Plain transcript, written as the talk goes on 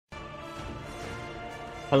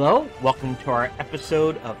Hello, welcome to our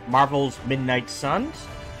episode of Marvel's Midnight Suns,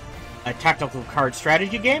 a tactical card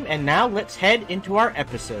strategy game, and now let's head into our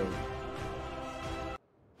episode.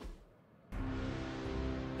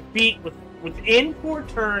 Defeat within 4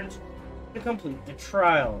 turns to complete the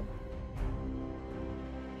trial.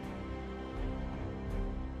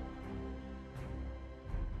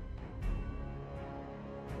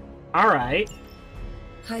 Alright.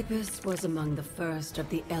 Hypus was among the first of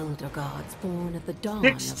the Elder Gods born at the dawn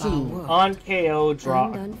 16 of our world. on KO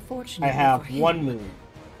draw. And unfortunately I have for him, 1 move.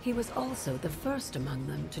 He was also the first among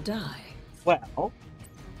them to die. Well,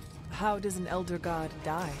 how does an Elder God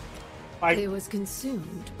die? He was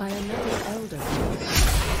consumed by another Elder God.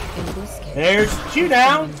 In this case, there's 2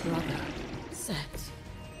 down. his brother, Set.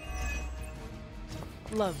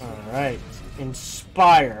 Lovely. Alright.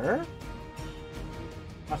 Inspire.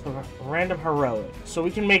 That's a random heroic. So we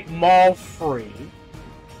can make Maul free.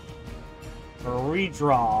 Or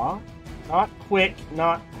redraw. Not quick,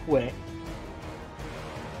 not quick.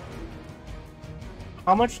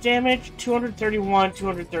 How much damage? 231,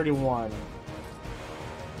 231.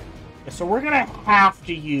 So we're gonna have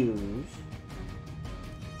to use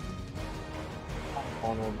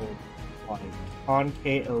vulnerable light on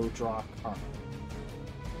KO draw card.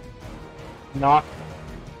 Knock.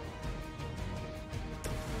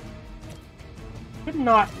 Could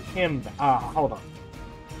knock him. Hold on.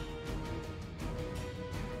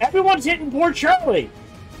 Everyone's hitting poor Charlie.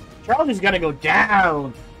 Charlie's gonna go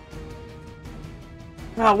down.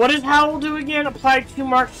 What does Howl do again? Apply 2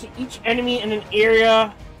 marks to each enemy in an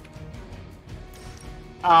area.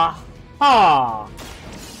 Aha.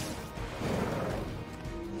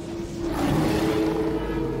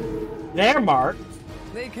 They're marked.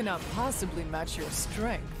 They cannot possibly match your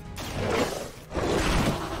strength.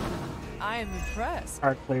 I am impressed.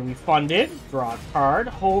 Card play refunded. Draw a card.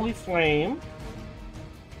 Holy Flame.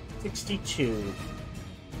 62.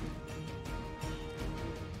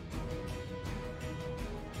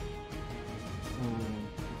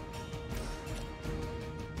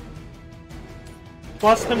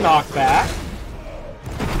 Plus the knockback.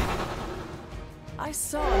 I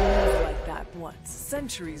saw a move like that once,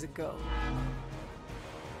 centuries ago.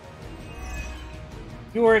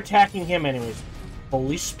 You were attacking him anyways.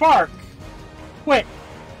 Holy Spark. Quick.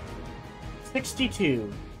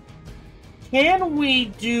 62. Can we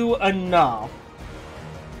do enough?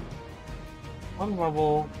 One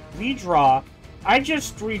level. Redraw. I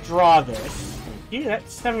just redraw this. Yeah,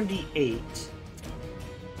 that's 78.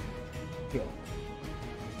 Good.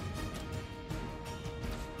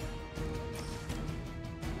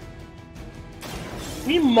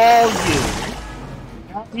 We maul you.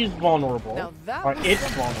 Now he's vulnerable. Now that or was it's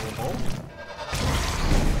vulnerable.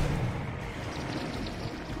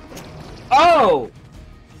 Oh!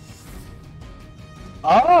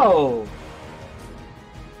 Oh!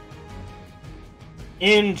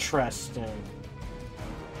 Interesting.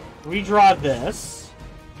 Redraw this.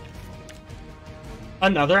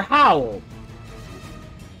 Another Howl.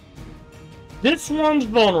 This one's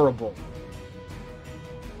vulnerable.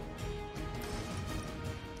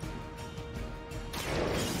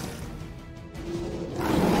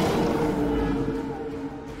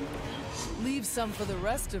 Leave some for the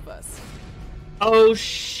rest of us. Oh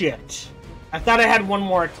shit. I thought I had 1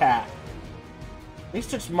 more attack. At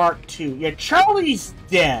least it's Mark II. Yeah, Charlie's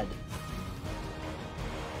dead.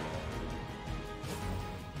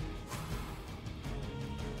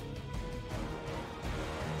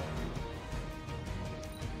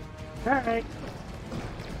 Alright.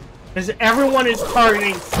 Because everyone is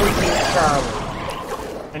targeting freaking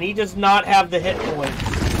Charlie. And he does not have the hit points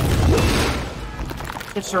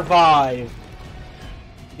to survive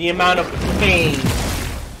the amount of pain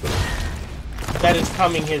that is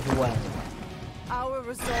coming his way. Our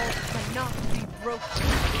resolve cannot be broken.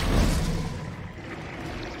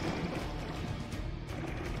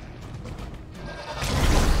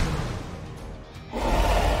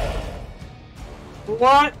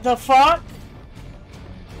 What the fuck?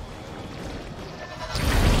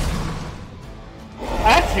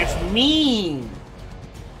 That's just mean.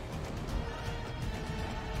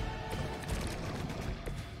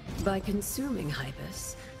 By consuming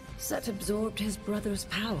Hypus, Set absorbed his brother's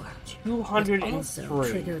power. 203. It also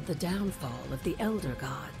triggered the downfall of the Elder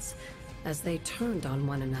Gods, as they turned on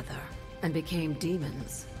one another and became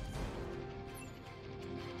demons.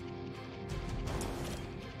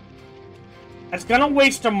 It's gonna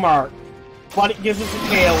waste a mark, but it gives us a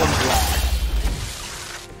tail and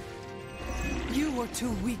blood. You were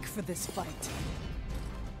too weak for this fight.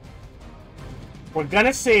 We're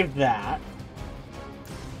gonna save that.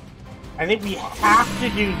 I think we have to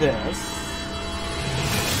do this.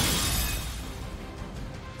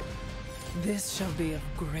 This shall be of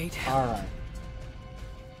great help. Alright.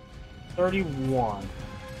 31.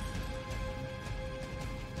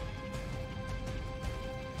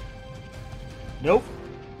 Nope.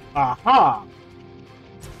 Aha!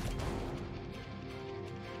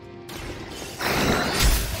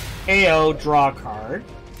 KO, draw a card.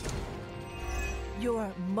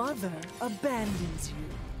 Your mother abandons you.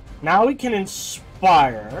 Now we can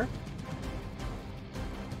inspire.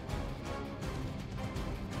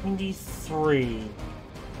 93.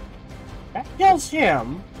 That kills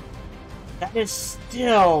him. That is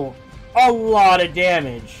still a lot of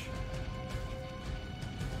damage.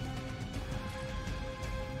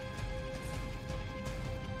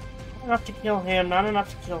 Not enough to kill him, not enough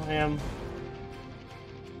to kill him.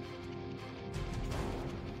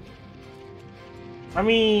 I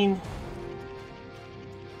mean,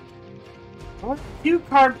 only 2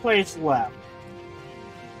 card plays left.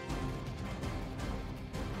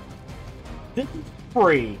 This is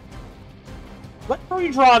free. Let's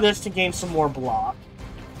redraw this to gain some more block.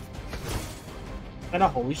 And a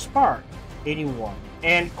Holy Spark. 81.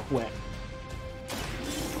 And quit.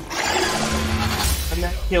 And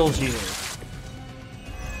that kills you.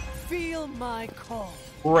 Feel my call.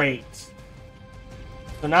 Great.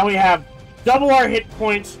 So now we have double our hit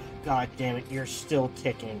points. God damn it, you're still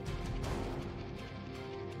ticking.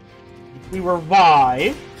 We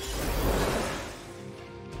revive.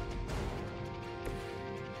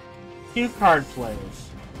 2 card plays.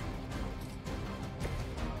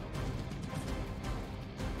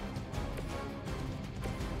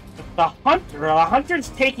 If the hunter's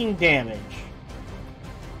taking damage.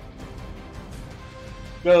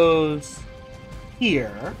 Goes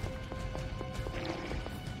here.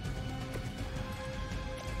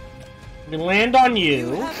 We land on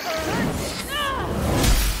you.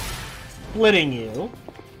 Splitting you.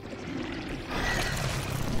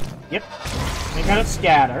 Yep. They gotta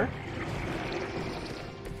scatter.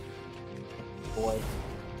 Boy.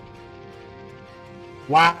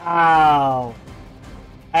 Wow.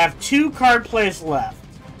 I have 2 card plays left.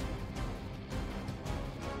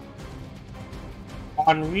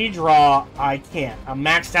 On redraw, I can't. I'm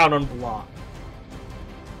maxed out on block.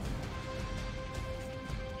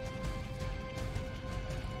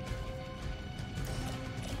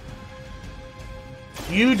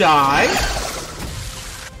 You die.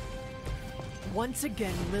 Once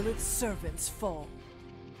again, Lilith's servants fall.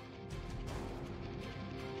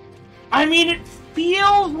 I mean, it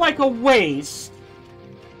feels like a waste.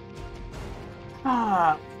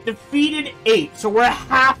 Defeated 8, so we're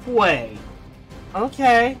halfway.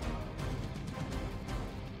 Okay.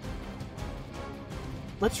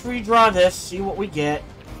 Let's redraw this, see what we get.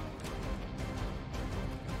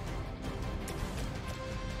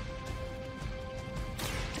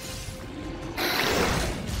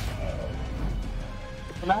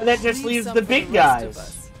 Now that just leaves the big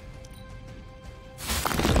guys.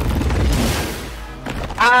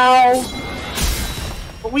 Ow!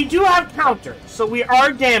 But we do have counters, so we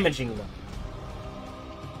are damaging them.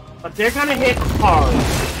 But they're gonna hit hard.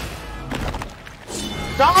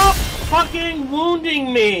 Stop fucking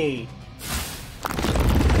wounding me!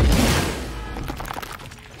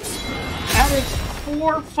 That is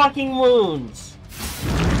 4 fucking wounds.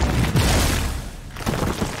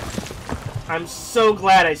 I'm so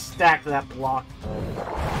glad I stacked that block.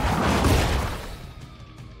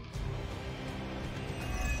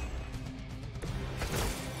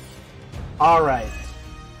 Alright.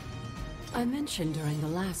 I mentioned during the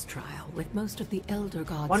last trial, with most of the Elder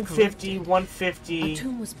Gods 150, corrupted, 150, a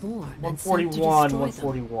tomb was born 141, and sent to destroy them.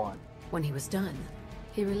 141. When he was done,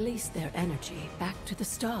 he released their energy back to the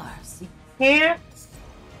stars. Can't.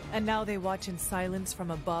 And now they watch in silence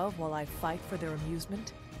from above while I fight for their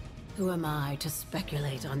amusement? Who am I to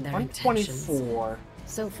speculate on their intentions? 124.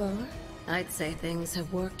 So far, I'd say things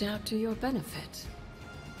have worked out to your benefit.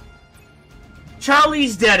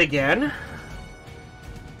 Charlie's dead again.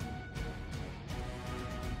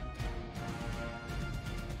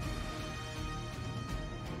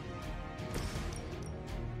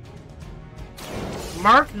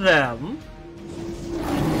 Mark them.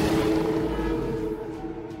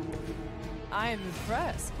 I am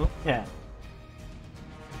impressed. Okay.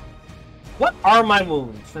 What are my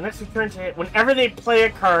wounds? The next return to hit. Whenever they play a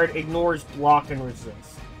card, ignores block and resist.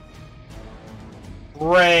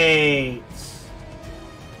 Great.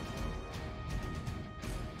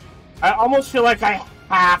 I almost feel like I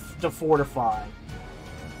have to fortify.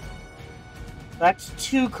 That's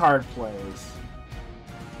 2 card plays.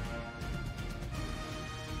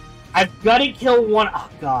 I've got to kill one. Oh,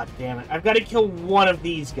 god damn it. I've got to kill one of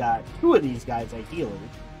these guys. 2 of these guys, ideally.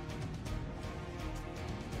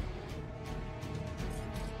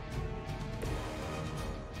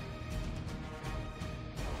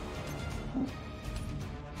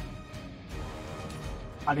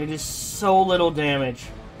 God, it is so little damage.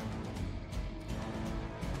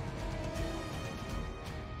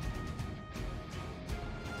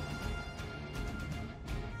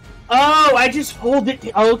 Oh, I just hold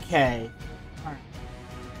it. Okay. Alright.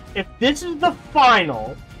 If this is the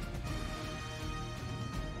final,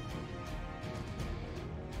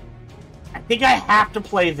 I think I have to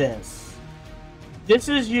play this. This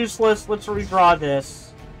is useless. Let's redraw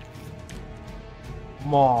this.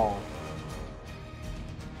 Maul.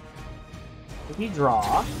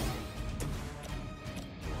 Redraw.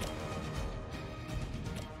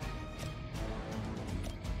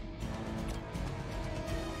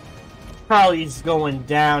 Charlie's going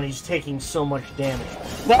down. He's taking so much damage.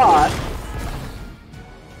 But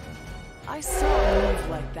I saw a move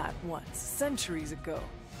like that once, centuries ago.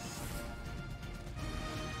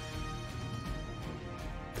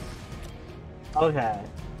 okay.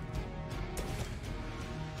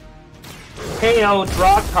 KO,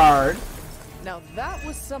 draw a card. Now that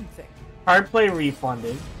was something. Card play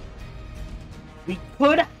refunded. We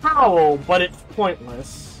could howl, but it's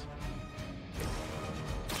pointless.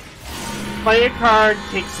 Play a card,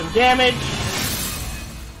 take some damage.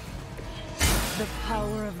 The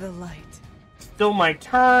power of the light. Still my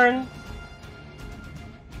turn.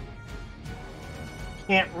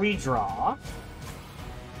 Can't redraw.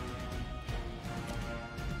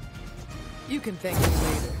 You can thank me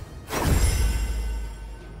later.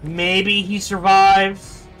 Maybe he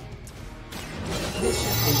survives.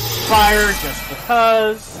 Inspire just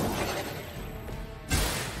because.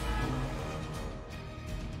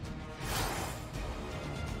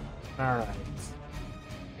 Alright.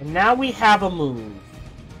 And now we have a move.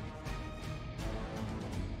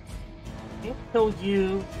 Can't kill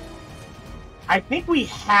you. I think we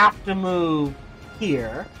have to move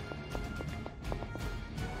here.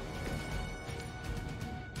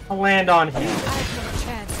 To land on him. I have no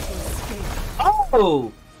chance to escape.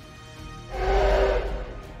 Oh!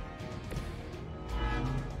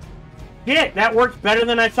 Shit, that worked better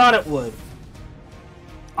than I thought it would.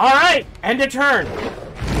 Alright, end of turn.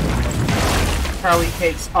 Charlie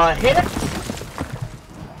takes a hit.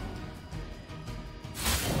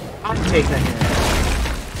 I'll take the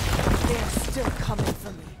hit. They're still coming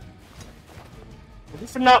for me. At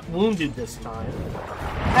least I'm not wounded this time.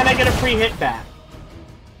 And I get a free hit back.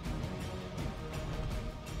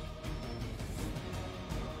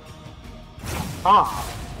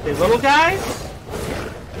 Ah, the little guys?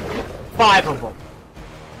 5 of them.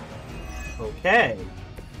 Okay.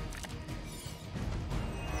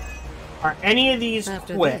 Are any of these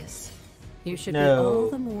After quick? this, you should No. be all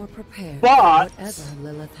the more prepared But- for whatever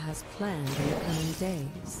Lillith has planned in the coming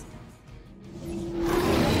days.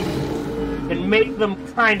 And make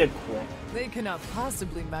them kind of quick. They cannot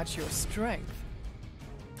possibly match your strength.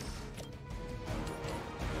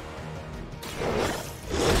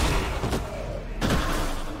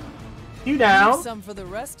 You down? Some for the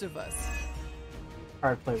rest of us.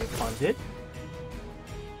 Card play refunded.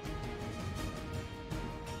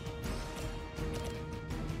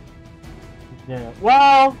 Yeah.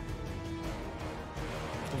 Well.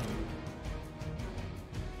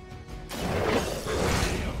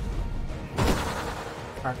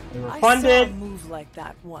 Card play I refunded. saw a move like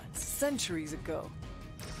that once, centuries ago.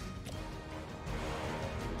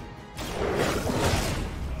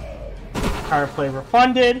 Card play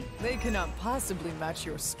refunded. They cannot possibly match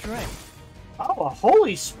your strength. Oh, a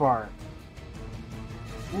holy spark.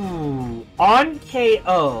 Ooh, on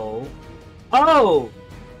KO. Oh.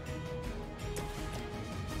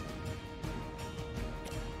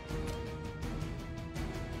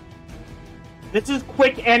 This is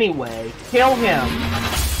quick anyway. Kill him.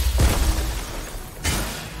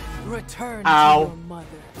 Return Ow. to your mother.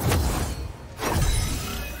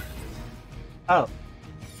 Oh.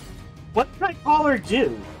 What can I call her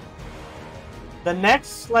do? The next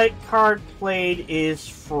select card played is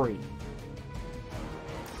free.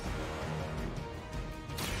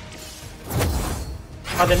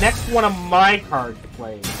 Or the next one of my cards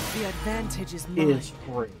played The advantage is mine. is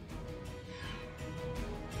free.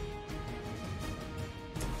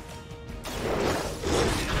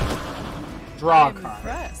 Draw a I'm card.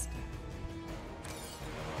 impressed.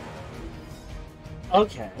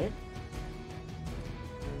 Okay.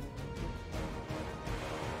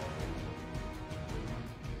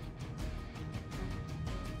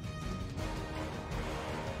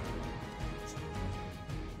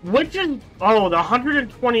 Which is... Oh, the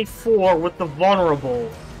 124 with the vulnerable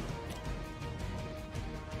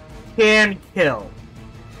can kill.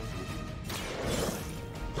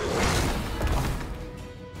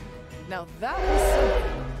 Now that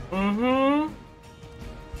was something.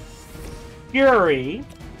 Fury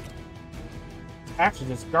Actually,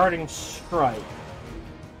 this Guarding Strike.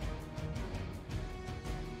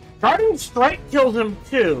 Guarding Strike kills him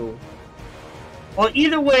too. Well,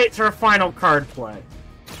 either way, it's our final card play.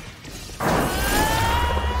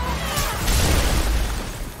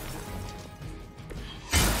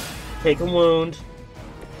 Take a wound.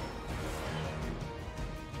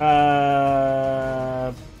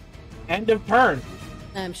 End of turn.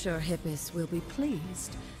 I'm sure Hippus will be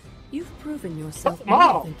pleased. You've proven yourself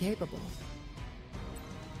Oh, more than capable.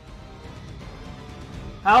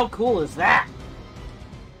 How cool is that?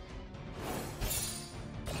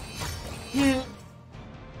 Yeah,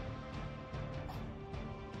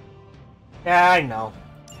 I know.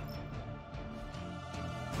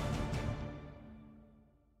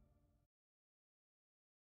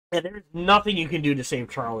 Yeah, there's nothing you can do to save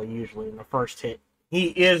Charlie usually in the first hit. He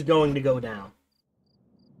is going to go down.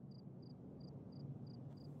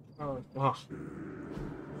 Oh.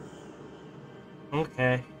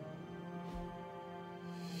 Okay.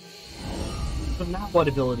 So now what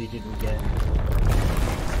ability did we get?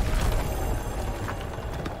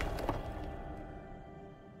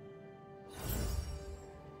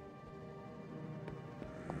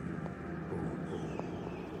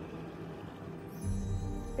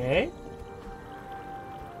 Okay.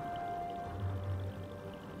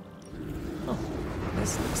 Oh,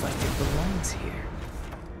 this looks like it belongs here.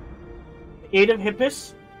 The Aid of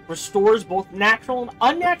Hippus restores both natural and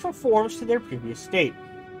unnatural forms to their previous state.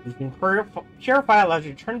 Using Purify allows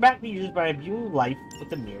you to turn back the users by imbuing life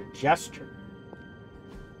with a mere gesture.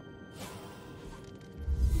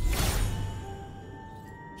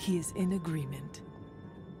 He is in agreement.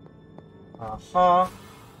 Uh-huh.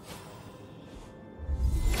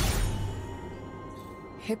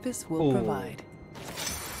 Hippus will provide.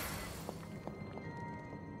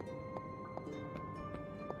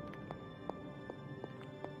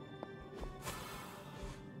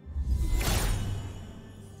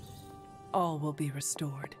 All will be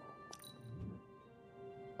restored.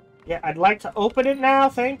 Yeah, I'd like to open it now,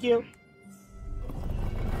 thank you.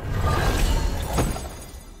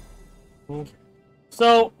 Okay.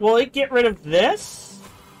 So, will it get rid of this?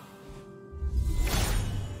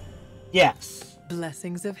 Yes.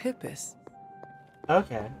 Blessings of Hippus.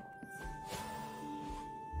 Okay.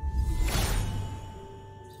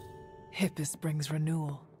 Hippus brings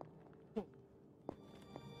renewal.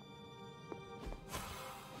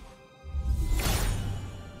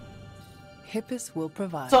 Hippus will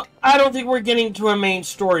provide. So, I don't think we're getting to a main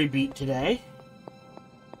story beat today.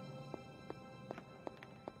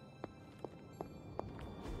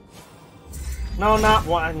 No, not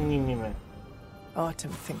one.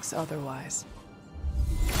 Autumn thinks otherwise.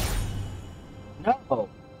 No.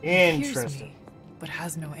 Hears Interesting. me, but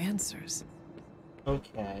has no answers.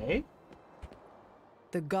 Okay.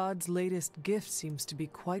 The god's latest gift seems to be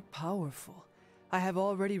quite powerful. I have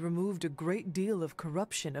already removed a great deal of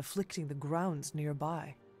corruption afflicting the grounds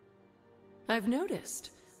nearby. I've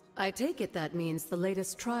noticed. I take it that means the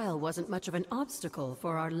latest trial wasn't much of an obstacle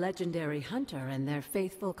for our legendary hunter and their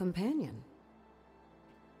faithful companion.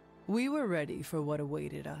 We were ready for what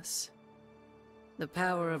awaited us. The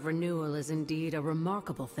power of renewal is indeed a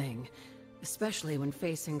remarkable thing, especially when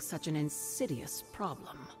facing such an insidious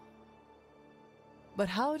problem. But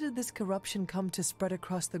how did this corruption come to spread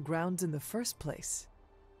across the grounds in the first place?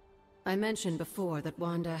 I mentioned before that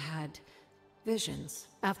Wanda had visions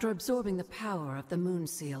after absorbing the power of the moon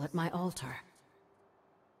seal at my altar.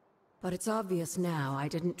 But it's obvious now I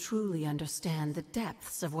didn't truly understand the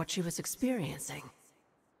depths of what she was experiencing.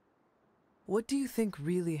 What do you think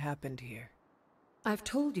really happened here? I've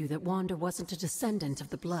told you that Wanda wasn't a descendant of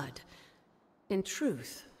the blood. In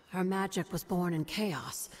truth, her magic was born in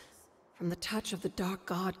chaos, from the touch of the dark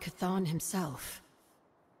god Chthon himself.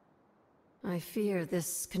 I fear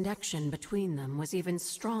this connection between them was even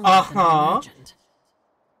stronger than I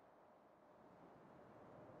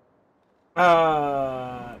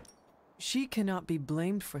imagined. She cannot be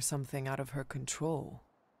blamed for something out of her control.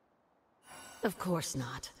 Of course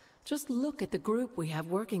not. Just look at the group we have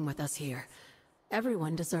working with us here.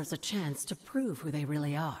 Everyone deserves a chance to prove who they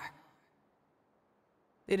really are.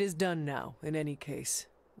 It is done now, in any case.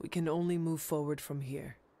 We can only move forward from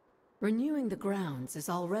here. Renewing the grounds is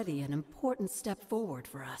already an important step forward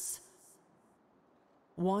for us.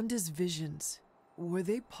 Wanda's visions, were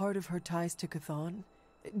they part of her ties to Chthon?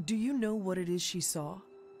 Do you know what it is she saw?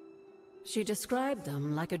 She described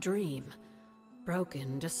them like a dream.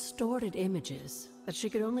 Broken, distorted images that she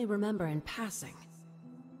could only remember in passing.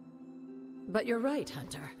 But you're right,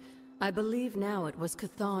 Hunter. I believe now it was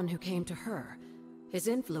Chthon who came to her, his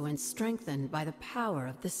influence strengthened by the power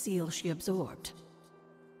of the seal she absorbed.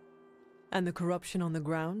 And the corruption on the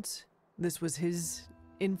grounds? This was his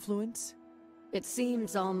influence? It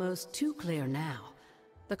seems almost too clear now.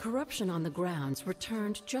 The corruption on the grounds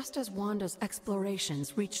returned just as Wanda's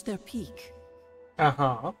explorations reached their peak.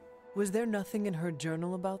 Uh-huh. Was there nothing in her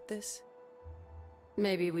journal about this?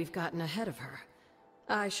 Maybe we've gotten ahead of her.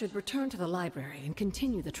 I should return to the library and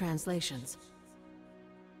continue the translations.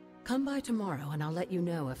 Come by tomorrow and I'll let you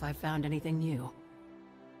know if I've found anything new.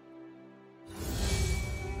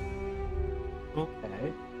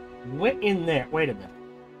 Okay. Went in there. Wait a minute.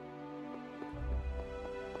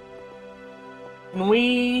 Can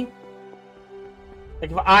we...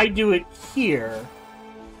 Like, if I do it here...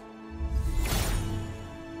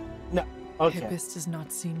 No. Okay. Hippus does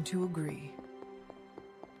not seem to agree.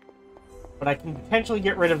 But I can potentially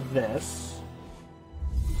get rid of this.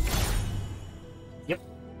 Yep.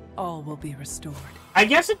 All will be restored. I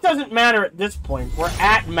guess it doesn't matter at this point. We're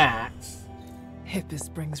at max.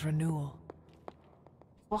 Hippus brings renewal.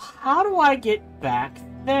 Well, how do I get back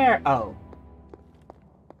there? Oh.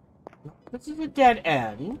 This is a dead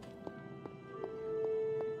end.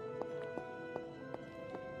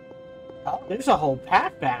 Oh, there's a whole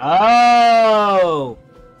path back. Oh!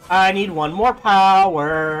 I need one more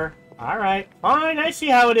power. Alright, fine, I see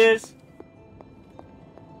how it is.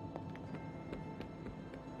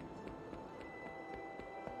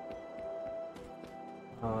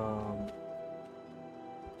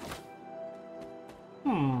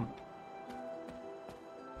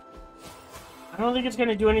 I don't think it's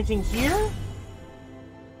gonna do anything here.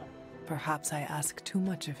 Perhaps I ask too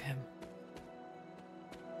much of him.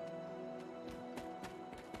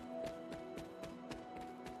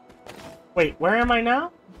 Wait, where am I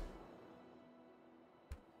now?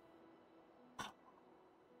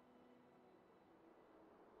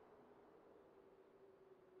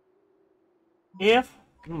 If...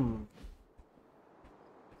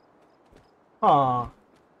 Huh.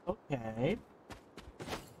 Okay.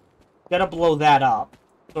 Gotta blow that up.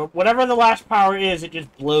 So whatever the last power is, it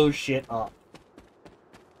just blows shit up.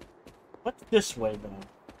 What's this way, then?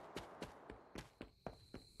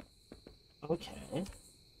 Okay.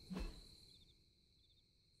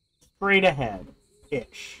 Straight ahead.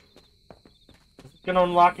 Ish. Is it gonna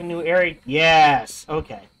unlock a new area? Yes!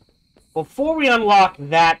 Okay. Before we unlock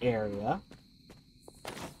that area...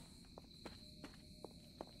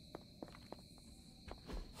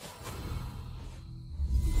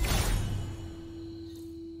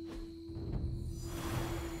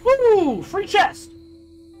 Woo! Free chest!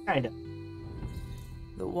 Kinda.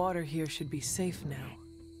 The water here should be safe now.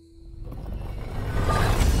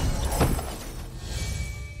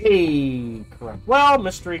 Hey, correct. Well,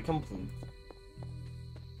 mystery complete.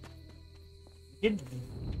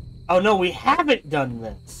 Oh no, we haven't done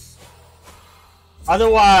this.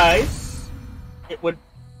 Otherwise, it would...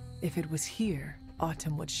 If it was here,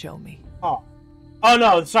 Autumn would show me. Oh. Oh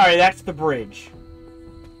no, sorry, that's the bridge.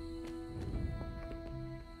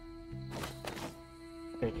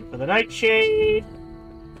 Thank you for the nightshade.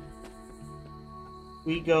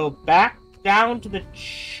 We go back down to the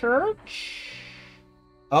church.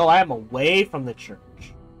 Oh, I am away from the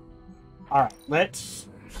church. Alright, let's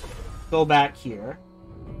go back here.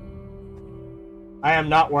 I am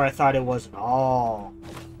not where I thought it was at all.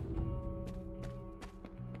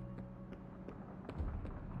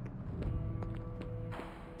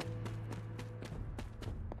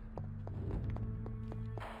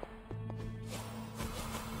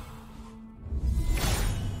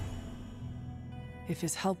 If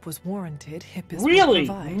his help was warranted, Hippus Really? would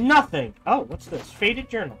provide. Nothing. Oh, what's this? Faded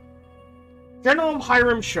Journal. Journal of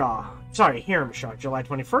Hiram Shaw. Sorry, Hiram Shaw, July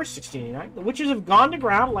 21st, 1689. The witches have gone to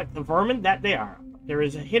ground like the vermin that they are. There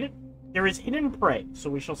is hidden prey, so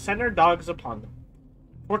we shall send our dogs upon them.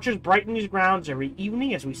 Torches brighten these grounds every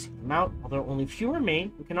evening as we seek them out. Although only few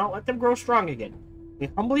remain, we cannot let them grow strong again. We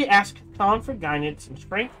humbly ask Cthon for guidance and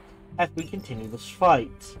strength as we continue this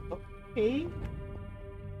fight. Okay.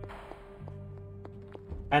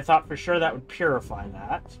 I thought for sure that would purify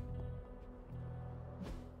that.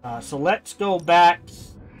 So let's go back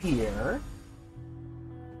here.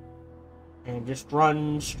 And just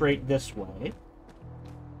run straight this way.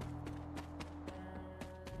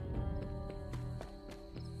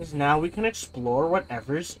 Because now we can explore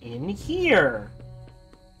whatever's in here.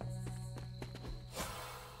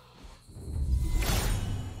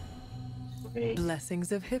 Great.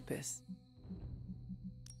 Blessings of Hippus.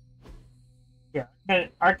 Yeah, and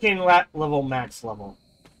arcane level, max level.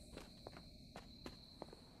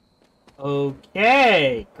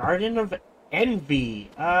 Okay, Garden of Envy.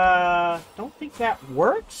 Don't think that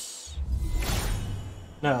works.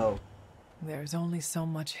 No. There's only so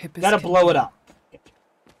much Hippus. Gotta blow it up.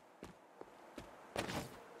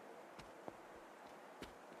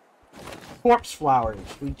 corpse flowers.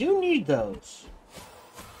 We do need those.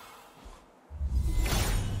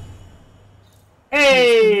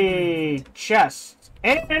 Hey! Chest.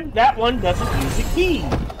 And that one doesn't use a key.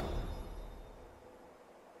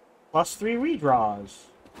 +3 redraws.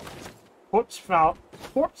 Corpse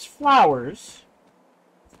flowers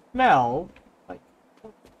smell like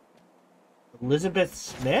Elizabeth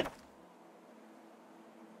Smith?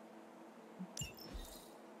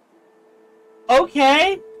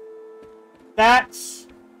 Okay. That's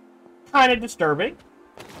kind of disturbing.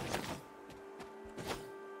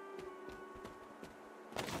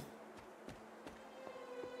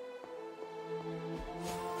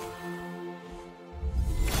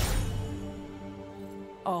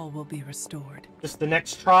 All will be restored. Just the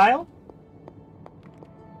next trial?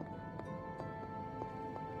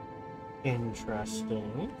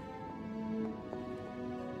 Interesting.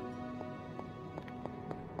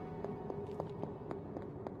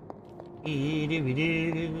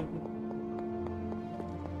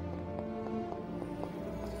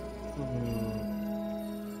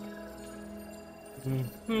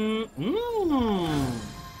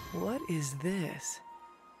 What is this?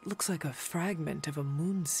 Looks like a fragment of a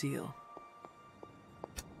moon seal.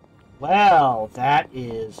 Well, that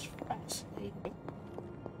is fascinating.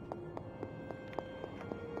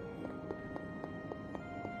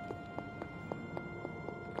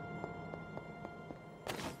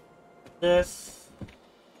 This.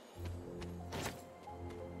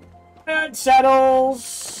 And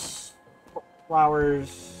settles.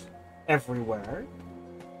 Flowers everywhere.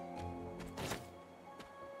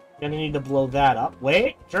 Gonna need to blow that up.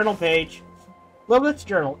 Wait, journal page. Lillith's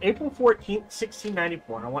journal, April 14th,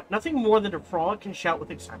 1694. I want nothing more than to frolic and shout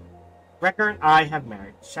with excitement. Wrecker and I have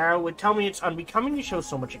married. Sarah would tell me it's unbecoming to show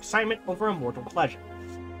so much excitement over a mortal pleasure.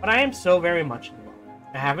 But I am so very much in love.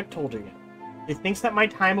 I haven't told her yet. She thinks that my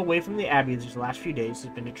time away from the Abbey these last few days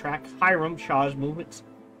has been to track Hiram Shaw's movements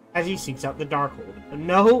as he seeks out the Darkhold. But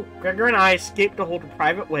no, Gregor and I escaped to hold a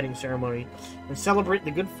private wedding ceremony and celebrate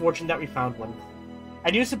the good fortune that we found one day. I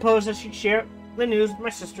do suppose I should share the news with my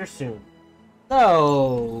sister soon.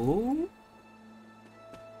 So...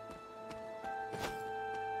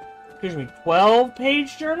 Excuse me,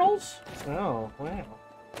 12-page journals? Oh, wow.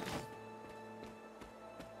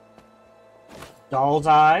 Doll's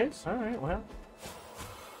eyes? Alright, well.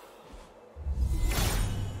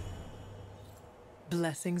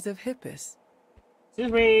 Blessings of Hippus.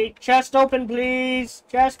 Excuse me, chest open, please.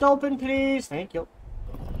 Chest open, please. Thank you.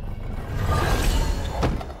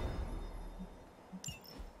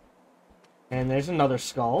 And there's another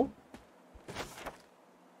skull.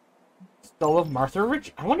 Skull of Martha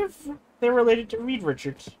Richards. I wonder if they're related to Reed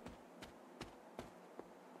Richards.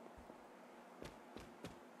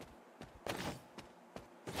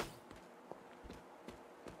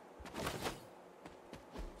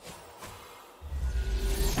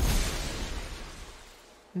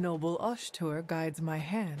 Noble Ashtur guides my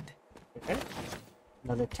hand. Okay.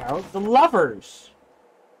 Another tarot. The Lovers.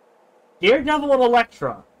 Daredevil and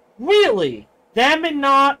Elektra. Really? Them and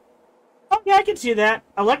not... Oh, yeah, I can see that.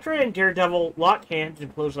 Elektra and Daredevil lock hands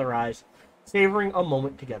and close their eyes, savoring a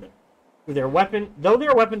moment together. Though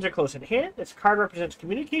their weapons are close at hand, this card represents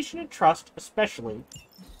communication and trust, especially,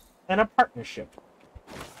 and a partnership.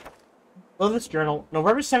 Lillith's journal,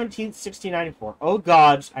 November 17th, 1694. Oh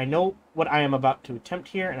gods, I know what I am about to attempt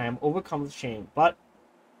here, and I am overcome with shame. But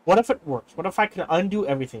what if it works? What if I can undo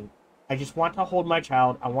everything? I just want to hold my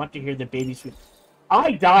child. I want to hear the baby sweet.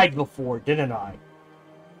 I died before, didn't I?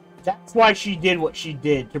 That's why she did what she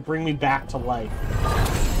did, to bring me back to life.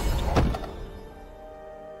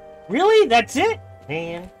 Really? That's it?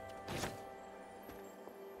 Man.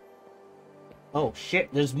 Oh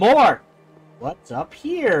shit, there's more! What's up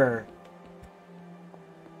here?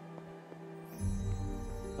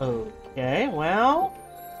 Okay, well...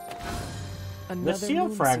 Another the seal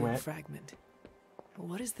moon fragment.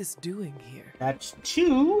 What is this doing here? That's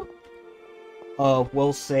 2.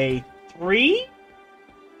 We'll say 3?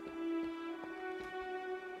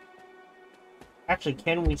 Actually,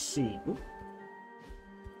 can we see?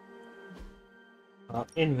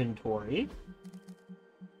 Inventory.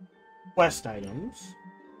 Quest items.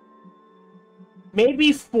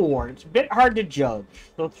 Maybe 4. It's a bit hard to judge.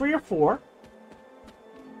 So 3 or 4.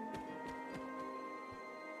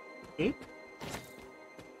 Okay.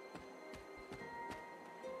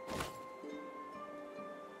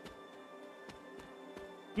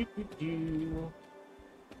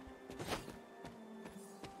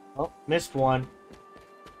 Oh, missed one.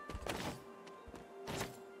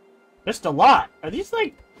 Missed a lot. Are these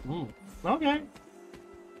like... okay.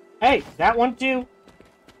 Hey, that one too.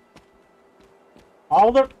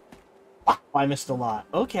 All the... Oh, I missed a lot.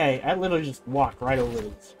 Okay, I literally just walked right over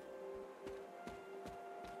these.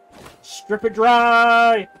 Strip it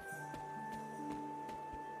dry!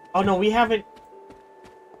 Oh no, we haven't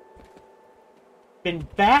been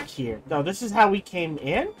back here. No, this is how we came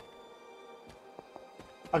in?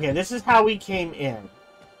 Okay, this is how we came in.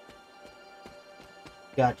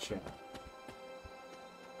 Gotcha.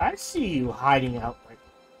 I see you hiding out right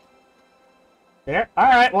there.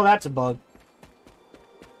 Alright, well that's a bug.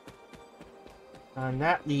 And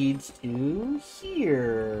that leads to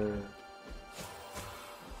here.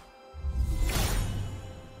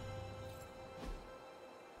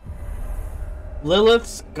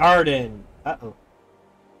 Lillith's garden. Uh-oh.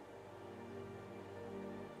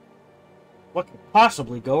 What could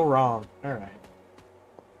possibly go wrong? Alright.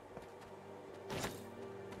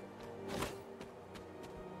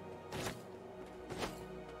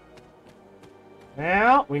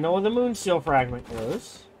 Now, we know where the moon seal fragment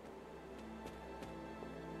goes.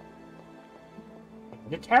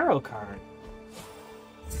 And a tarot card.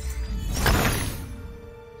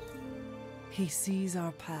 He sees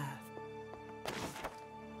our path.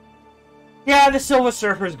 Yeah, the Silver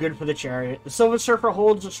Surfer is good for the chariot. The Silver Surfer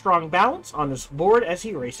holds a strong balance on his board as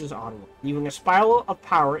he races onward, leaving a spiral of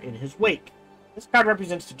power in his wake. This card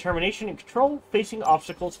represents determination and control, facing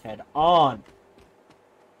obstacles head on.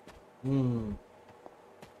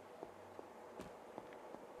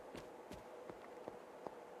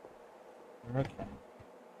 Okay.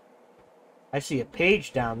 I see a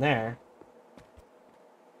page down there.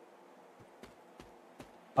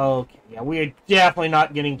 Okay, yeah, we are definitely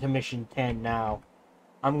not getting to mission 10 now.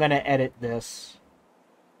 I'm gonna edit this.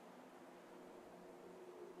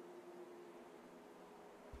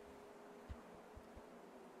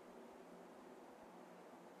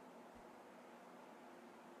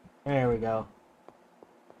 There we go.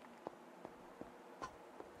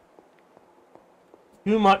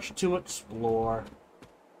 Too much to explore.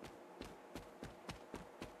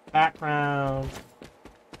 Background.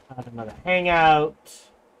 Have another hangout.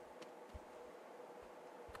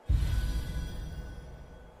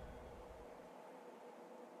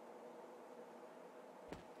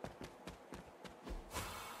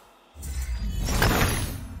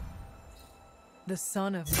 The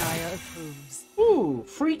son of Gaia approves. Ooh,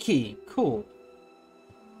 free key. Cool.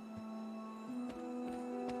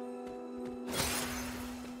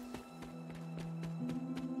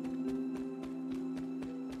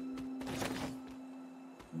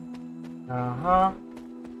 Uh-huh.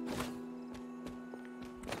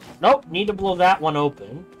 Nope, need to blow that one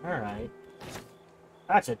open. Alright.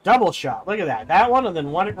 That's a double shot. Look at that. That one and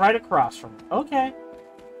then one right across from it. Okay.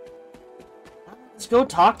 Let's go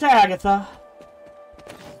talk to Agatha.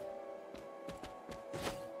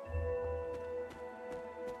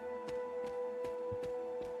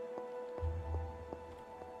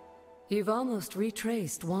 You've almost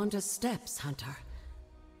retraced Wanda's steps, Hunter.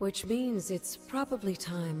 Which means it's probably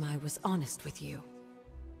time I was honest with you.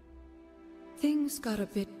 Things got a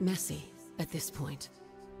bit messy at this point.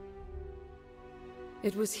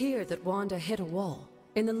 It was here that Wanda hit a wall,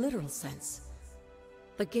 in the literal sense.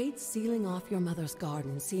 The gates sealing off your mother's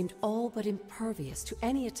garden seemed all but impervious to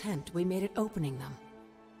any attempt we made at opening them.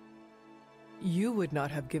 You would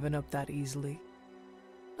not have given up that easily.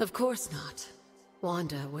 Of course not.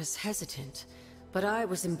 Wanda was hesitant, but I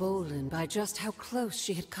was emboldened by just how close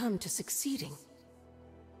she had come to succeeding.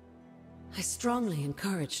 I strongly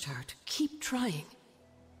encouraged her to keep trying.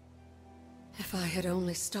 If I had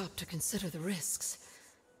only stopped to consider the risks.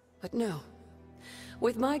 But no.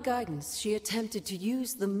 With my guidance, she attempted to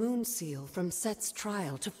use the moon seal from Set's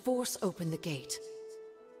trial to force open the gate.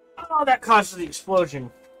 Oh, that caused the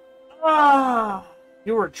explosion. Ah,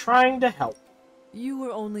 you were trying to help. You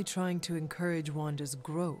were only trying to encourage Wanda's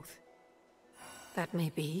growth. That may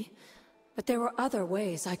be, but there were other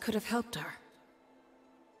ways I could have helped her.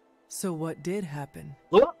 So what did happen?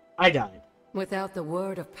 Look, I died. Without the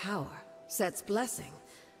word of power, Set's blessing,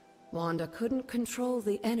 Wanda couldn't control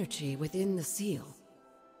the energy within the seal.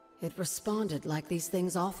 It responded like these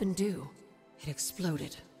things often do. It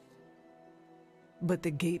exploded. But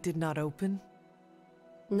the gate did not open?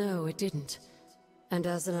 No, it didn't. And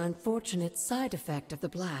as an unfortunate side effect of the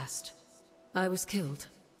blast, I was killed.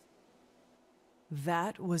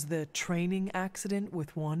 That was the training accident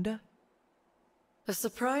with Wanda? A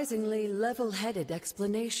surprisingly level-headed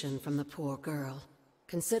explanation from the poor girl,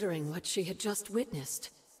 considering what she had just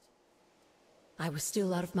witnessed. I was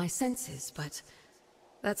still out of my senses, but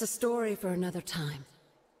that's a story for another time.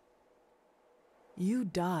 You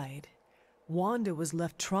died. Wanda was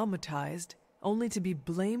left traumatized, only to be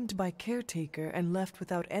blamed by caretaker and left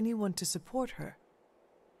without anyone to support her.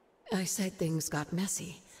 I said things got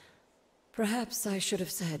messy. Perhaps I should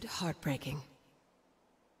have said heartbreaking.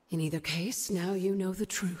 In either case, now you know the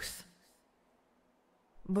truth.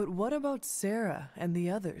 But what about Sarah and the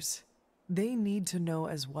others? They need to know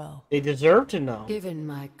as well. They deserve to know. Given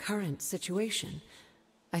my current situation,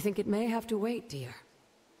 I think it may have to wait, dear.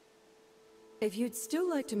 If you'd still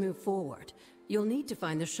like to move forward, you'll need to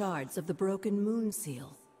find the shards of the broken moon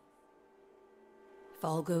seal. If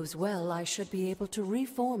all goes well, I should be able to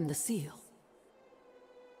reform the seal.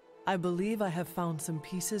 I believe I have found some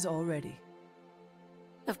pieces already.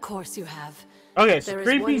 Of course you have. Okay, so There is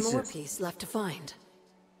 3 one pieces. more piece left to find.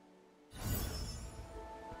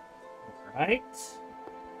 Right?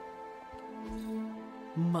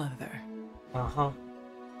 Mother. Uh-huh.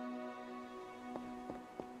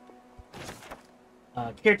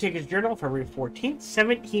 Caretaker's Journal, February 14th,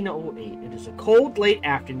 1708. It is a cold, late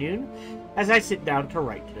afternoon as I sit down to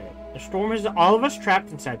write today. The storm has all of us trapped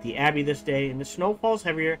inside the Abbey this day, and the snow falls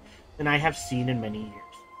heavier than I have seen in many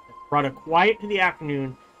years. It brought a quiet to the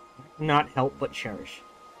afternoon I cannot help but cherish.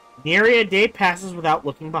 In the area, a day passes without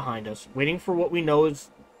looking behind us, waiting for what we know is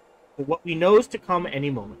to come any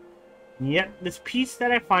moment. And yet, this peace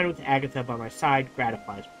that I find with Agatha by my side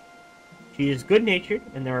gratifies me. She is good-natured,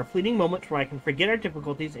 and there are fleeting moments where I can forget our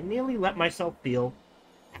difficulties and nearly let myself feel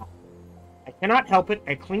happy. I cannot help it.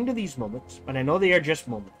 I cling to these moments, but I know they are just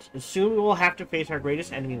moments. As soon we will have to face our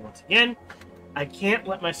greatest enemy once again. I can't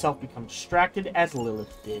let myself become distracted as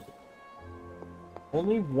Lillith did.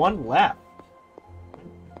 Only one left.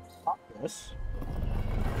 Stop this.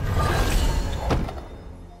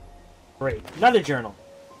 Great. Another journal.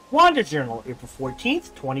 Wanda Journal, April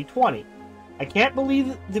 14th, 2020. I can't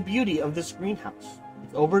believe the beauty of this greenhouse.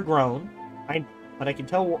 It's overgrown, but I can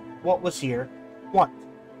tell what was here once,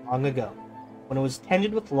 long ago, when it was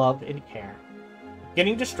tended with love and care. I'm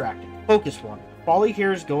getting distracted. Focus, Wanda. Folly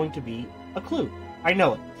here is going to be a clue. I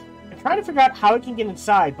know it. I'm trying to figure out how I can get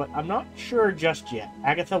inside, but I'm not sure just yet.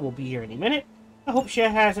 Agatha will be here any minute. I hope she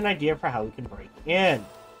has an idea for how we can break in.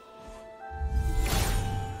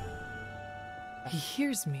 He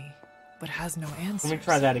hears me, but has no answers. Let me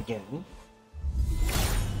try that again.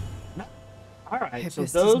 No. Alright, so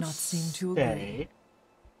Hippus those does not seem to stay. agree.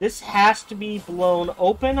 This has to be blown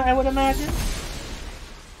open, I would imagine.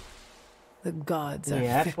 The gods are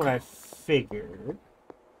Yeah, that's fickle. what I figured.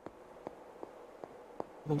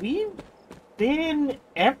 We've been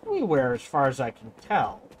everywhere as far as I can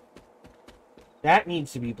tell. That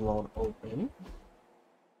needs to be blown open.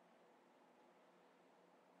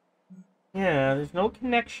 Yeah, there's no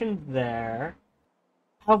connection there.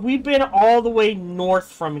 Have we been all the way north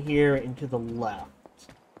from here and to the left?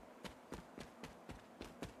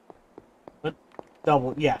 Let's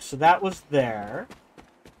double. Yeah, so that was there.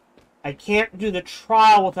 I can't do the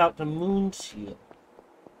trial without the moon seal.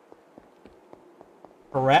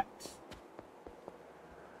 Correct?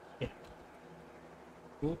 Yeah.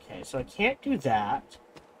 Okay, so I can't do that.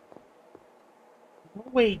 No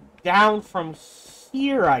way down from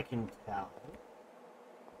here, I can tell.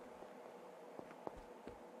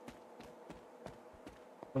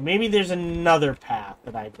 But maybe there's another path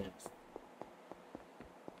that I missed.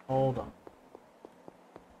 Hold on.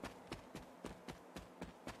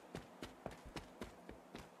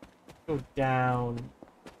 Go down.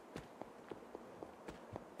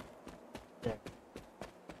 There.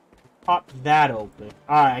 Pop that open.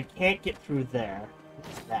 Alright, I can't get through there.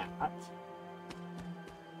 That.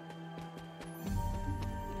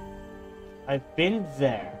 I've been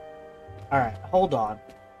there. Alright, hold on.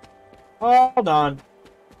 Hold on.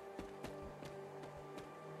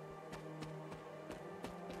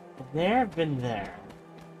 There, been there.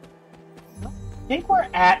 I think we're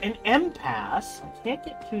at an impasse. I can't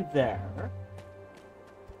get through there.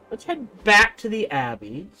 Let's head back to the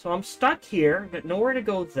Abbey. So I'm stuck here. Got nowhere to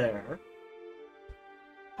go there.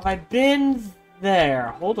 Have I been there?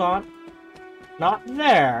 Hold on. Not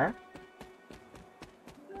there.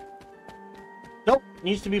 Nope.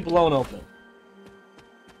 Needs to be blown open.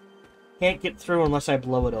 Can't get through unless I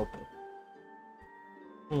blow it open.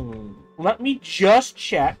 Let me just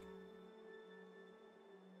check.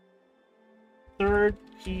 Third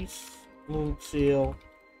piece, moon seal,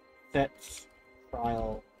 sets,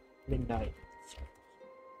 trial, midnight.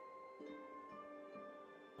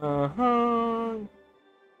 Uh-huh.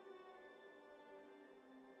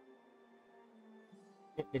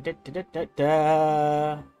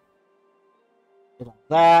 Da-da-da-da-da-da. Did all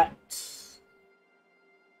that.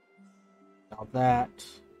 All that.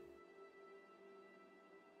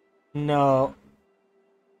 No.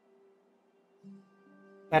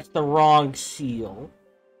 That's the wrong seal.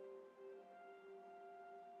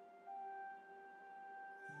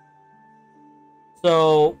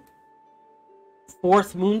 So,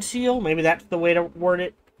 fourth moon seal? Maybe that's the way to word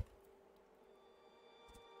it.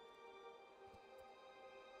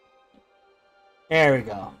 There we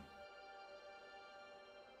go.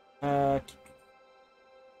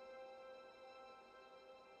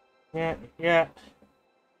 Yeah.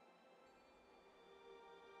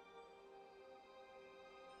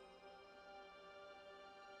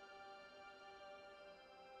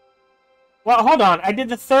 Well, hold on. I did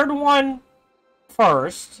the third one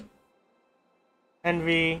first.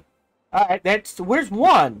 Envy. That's... Where's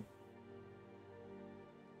one?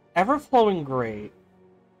 Ever-flowing grade.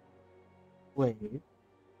 Wait.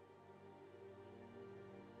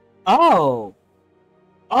 Oh.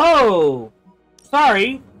 Oh.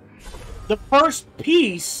 Sorry. The first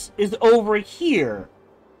piece is over here.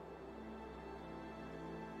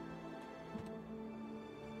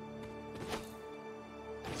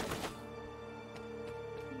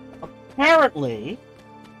 Apparently,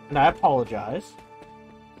 and I apologize,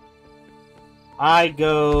 I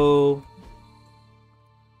go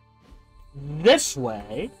this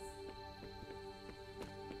way.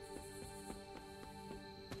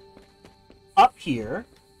 Up here.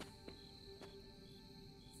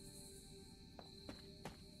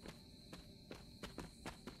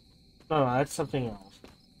 No, that's something else.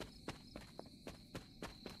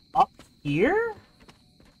 Up here?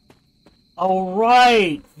 Oh,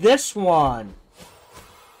 right! This one!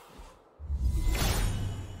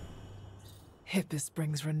 Hippus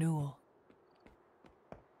brings renewal.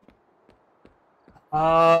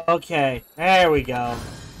 Okay. There we go.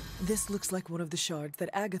 This looks like one of the shards that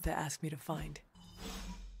Agatha asked me to find.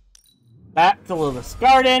 Back to Lillith's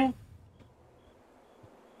garden.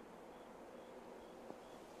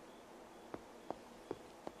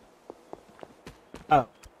 Oh.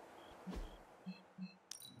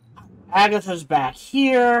 Agatha's back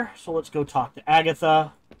here, so let's go talk to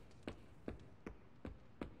Agatha.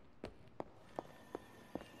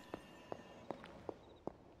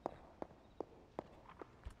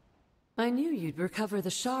 I knew you'd recover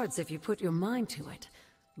the shards if you put your mind to it,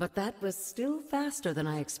 but that was still faster than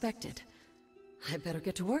I expected. I better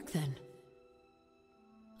get to work then.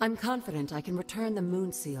 I'm confident I can return the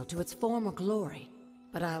moon seal to its former glory,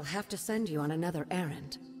 but I'll have to send you on another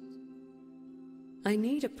errand. I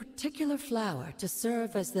need a particular flower to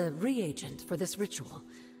serve as the reagent for this ritual.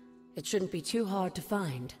 It shouldn't be too hard to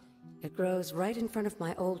find. It grows right in front of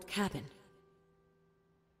my old cabin.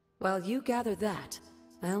 While you gather that,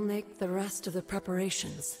 I'll make the rest of the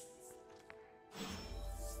preparations.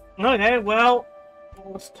 Okay, well,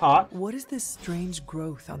 let's talk. What is this strange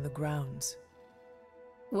growth on the grounds?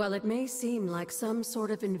 While it may seem like some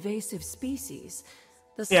sort of invasive species,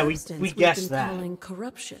 the we substance we've guessed been that. calling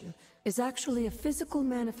corruption is actually a physical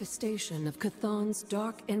manifestation of Chthon's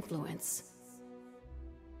dark influence.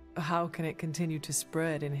 How can it continue to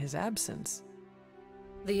spread in his absence?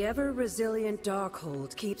 The ever-resilient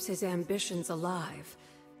Darkhold keeps his ambitions alive,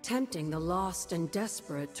 tempting the lost and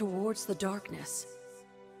desperate towards the darkness.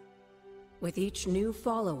 With each new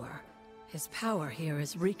follower, his power here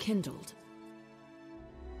is rekindled.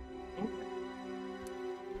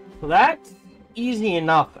 So that's easy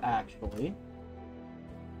enough, actually.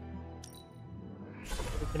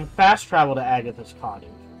 We can fast travel to Agatha's cottage.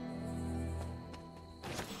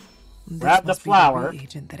 Grab the flower. Be the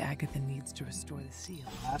reagent that Agatha needs to restore the seal.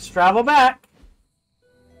 Fast travel back.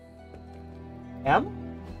 M?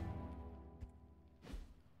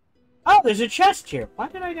 Oh, there's a chest here. Why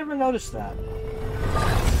did I never notice that?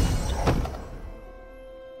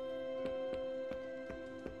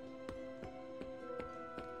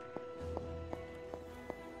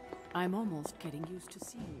 I'm almost getting used to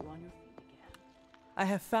seeing you on your feet again. I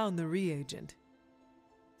have found the reagent.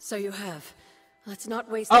 So you have. Let's not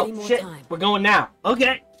waste any more time. We're going now.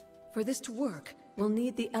 Okay. For this to work, we'll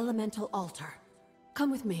need the elemental altar. Come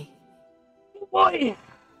with me. Oh boy.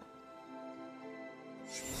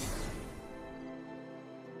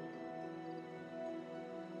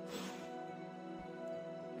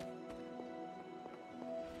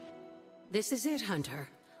 This is it, Hunter.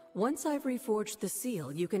 Once I've reforged the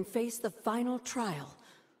seal, you can face the final trial.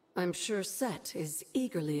 I'm sure Set is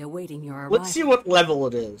eagerly awaiting your arrival. Let's see what level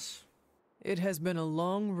it is. It has been a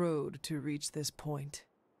long road to reach this point.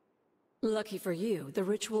 Lucky for you, the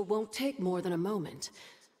ritual won't take more than a moment.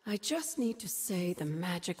 I just need to say the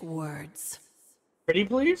magic words. Pretty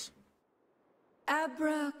please?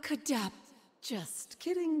 Abracadabra. Just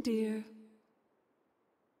kidding, dear.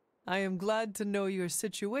 I am glad to know your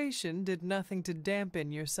situation did nothing to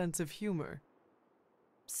dampen your sense of humor.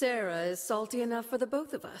 Sarah is salty enough for the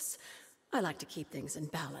both of us. I like to keep things in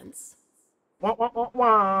balance. Wah, wah, wah,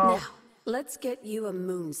 wah. Now, Let's get you a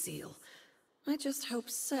moon seal. I just hope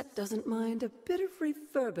Set doesn't mind a bit of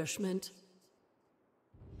refurbishment.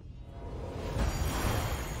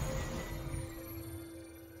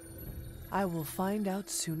 I will find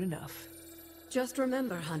out soon enough. Just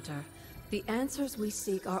remember, Hunter, the answers we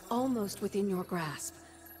seek are almost within your grasp.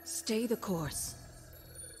 Stay the course.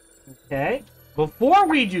 Okay. Before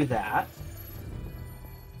we do that...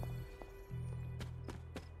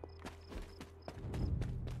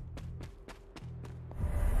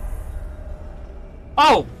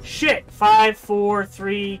 Oh, shit! 5, 4,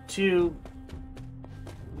 3, 2,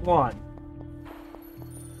 1.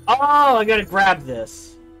 Oh, I gotta grab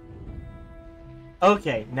this.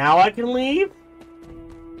 Okay, now I can leave?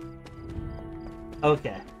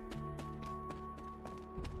 Okay.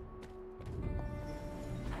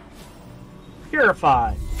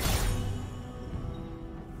 Purify.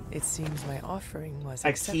 It seems my offering was A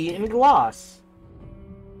accepted. key and gloss.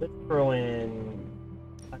 Let's throw in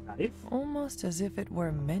a knife. Almost as if it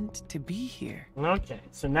were meant to be here. Okay,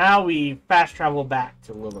 so now we fast travel back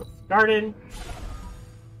to Lillith's garden.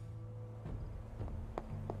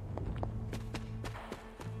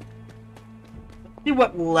 Let's see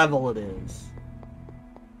what level it is.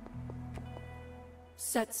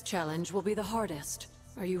 Set's challenge will be the hardest.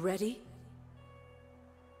 Are you ready?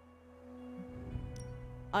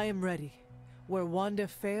 I am ready. Where Wanda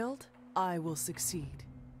failed, I will succeed.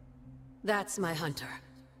 That's my Hunter.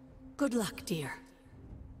 Good luck, dear.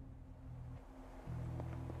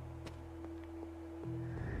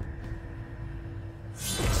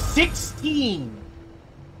 $16.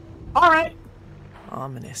 All right.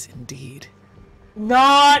 Ominous indeed.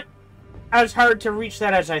 Not as hard to reach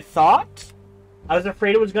that as I thought. I was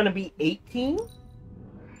afraid it was going to be 18.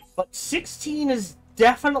 But 16 is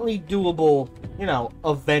definitely doable, you know,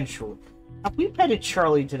 eventually. Have we petted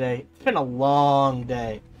Charlie today? It's been a long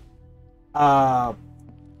day. Let's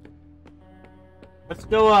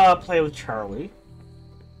go play with Charlie.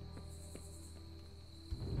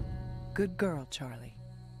 Good girl, Charlie.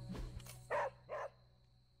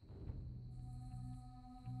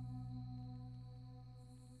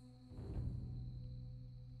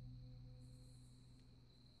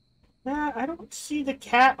 Nah, I don't see the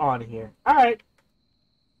cat on here. Alright.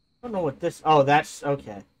 I don't know what this... Oh, that's...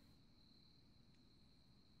 Okay.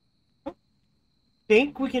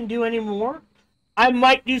 Think we can do any more? I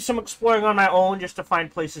might do some exploring on my own just to find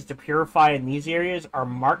places to purify in these areas or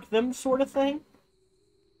mark them, sort of thing.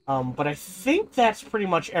 But I think that's pretty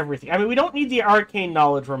much everything. I mean, we don't need the arcane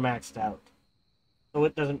knowledge, we're maxed out. So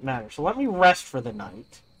it doesn't matter. So let me rest for the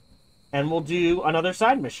night. And we'll do another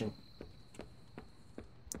side mission.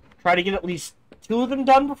 Try to get at least 2 of them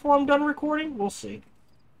done before I'm done recording. We'll see.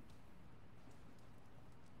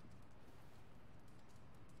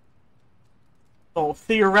 So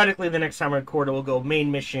theoretically, the next time I record it, we'll go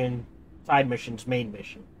main mission, side missions, main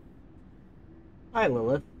mission. Hi,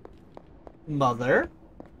 Lillith. Mother.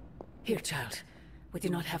 Here, child. We do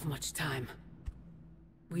not have much time.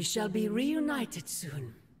 We shall be reunited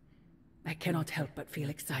soon. I cannot help but feel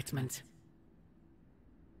excitement.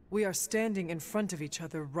 We are standing in front of each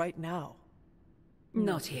other right now.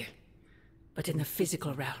 Not here, but in the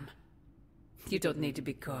physical realm. You don't need to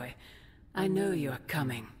be coy. I know you are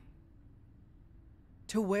coming.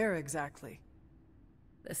 To where exactly?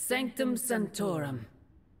 The Sanctum Sanctorum.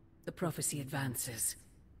 The prophecy advances.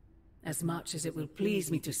 As much as it will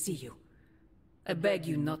please me to see you, I beg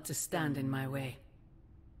you not to stand in my way.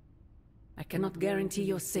 I cannot guarantee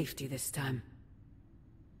your safety this time.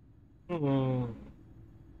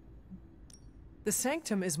 The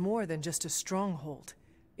Sanctum is more than just a stronghold.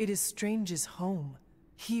 It is Strange's home.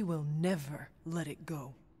 He will never let it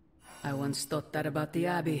go. I once thought that about the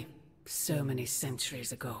Abbey, so many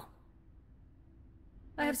centuries ago.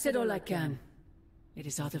 I have said all I can. It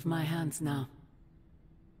is out of my hands now.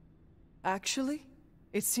 Actually,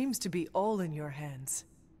 it seems to be all in your hands.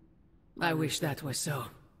 I wish that were so.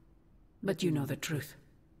 But you know the truth.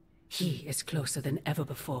 He is closer than ever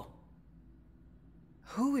before.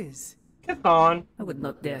 Who is? Come on. I would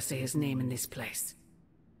not dare say his name in this place.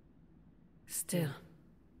 Still,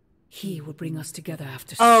 he will bring us together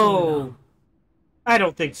after so long. I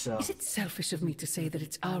don't think so. Is it selfish of me to say that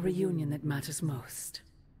it's our reunion that matters most?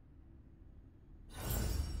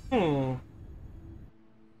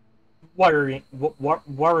 Worrying.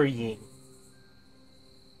 Worrying.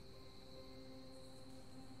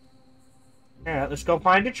 Alright, let's go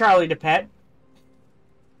find a Charlie to pet.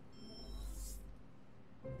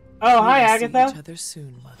 Oh, hi, Agatha. See each other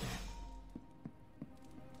soon, Mother.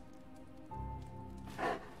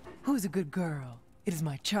 Who's a good girl? It is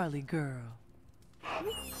my Charlie girl.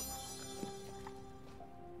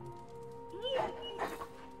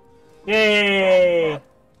 Yay!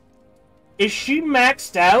 Is she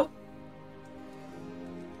maxed out?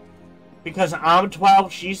 Because I'm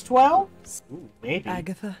 12, she's 12? Ooh, maybe.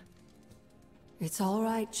 Agatha? It's all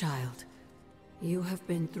right, child. You have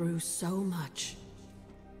been through so much.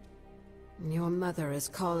 Your mother is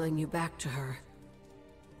calling you back to her.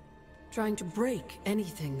 Trying to break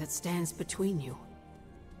anything that stands between you.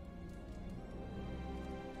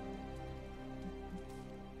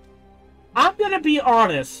 I'm gonna be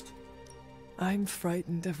honest. I'm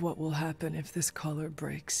frightened of what will happen if this collar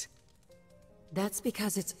breaks. That's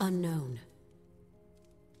because it's unknown.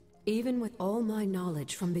 Even with all my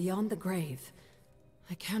knowledge from beyond the grave,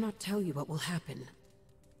 I cannot tell you what will happen.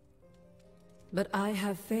 But I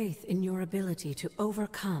have faith in your ability to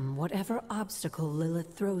overcome whatever obstacle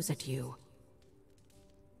Lillith throws at you.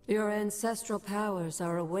 Your ancestral powers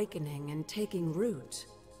are awakening and taking root.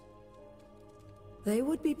 They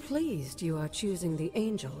would be pleased you are choosing the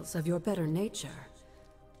angels of your better nature.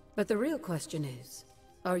 But the real question is,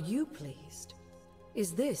 are you pleased?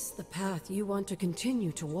 Is this the path you want to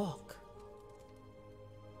continue to walk?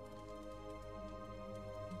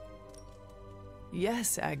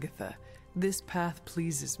 Yes, Agatha. This path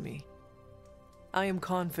pleases me. I am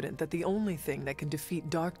confident that the only thing that can defeat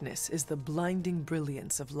darkness is the blinding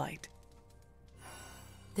brilliance of light.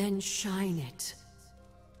 Then shine it.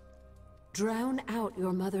 Drown out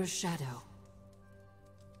your mother's shadow.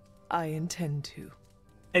 I intend to.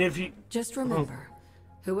 And if you... Just remember,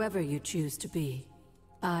 whoever you choose to be,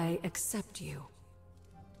 I accept you.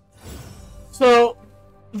 So,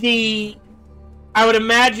 I would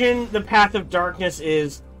imagine the path of darkness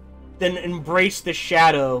is then embrace the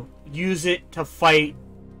shadow, use it to fight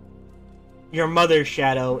your mother's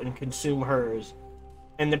shadow and consume hers.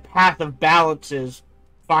 And the path of balance is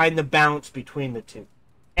find the balance between the two.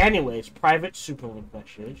 Anyways, private superlink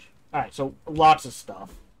message. Alright, so lots of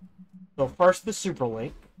stuff. So first the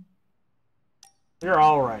superlink. You're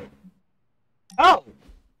alright. Oh!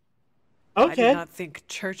 Okay. I did not think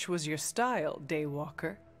church was your style,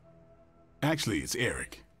 Daywalker. Actually, it's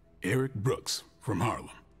Eric. Eric Brooks from Harlem.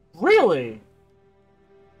 Really?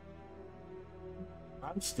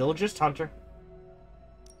 I'm still just Hunter.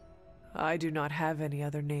 I do not have any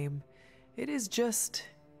other name. It is just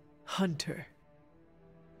Hunter.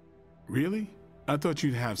 Really? I thought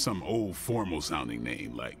you'd have some old formal-sounding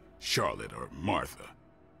name like Charlotte or Martha.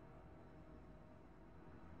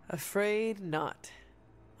 Afraid not.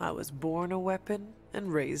 I was born a weapon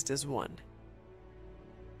and raised as one.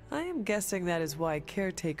 I am guessing that is why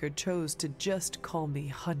Caretaker chose to just call me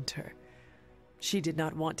Hunter. She did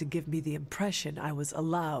not want to give me the impression I was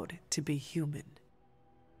allowed to be human.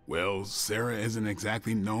 Well, Sarah isn't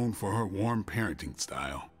exactly known for her warm parenting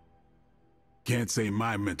style. Can't say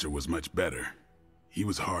my mentor was much better. He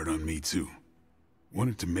was hard on me too.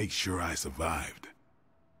 Wanted to make sure I survived.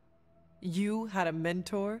 You had a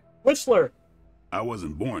mentor? Whistler! I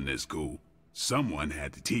wasn't born this cool. Someone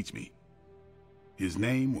had to teach me. His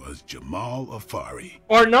name was Jamal Afari.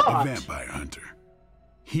 Or not! A vampire hunter.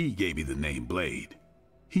 He gave me the name Blade.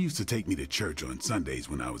 He used to take me to church on Sundays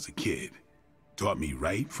when I was a kid. Taught me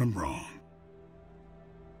right from wrong.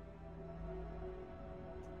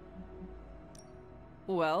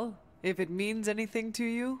 Well, if it means anything to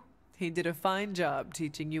you, he did a fine job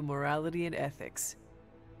teaching you morality and ethics.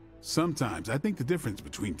 Sometimes I think the difference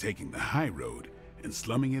between taking the high road and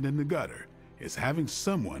slumming it in the gutter is having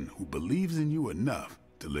someone who believes in you enough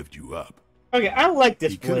to lift you up. Okay, I like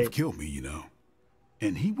this He could have Blade. killed me, you know.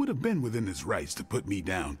 And he would have been within his rights to put me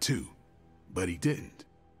down too. But he didn't.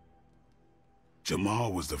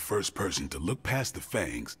 Jamal was the first person to look past the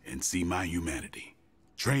fangs and see my humanity.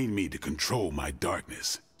 Trained me to control my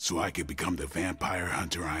darkness so I could become the vampire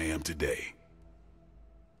hunter I am today.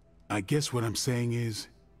 I guess what I'm saying is,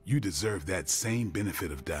 you deserve that same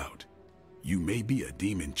benefit of doubt. You may be a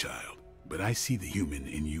demon child, but I see the human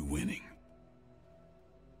in you winning.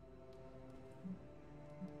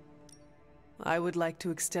 I would like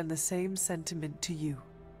to extend the same sentiment to you,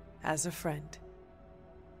 as a friend.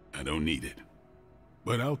 I don't need it,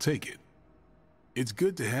 but I'll take it. It's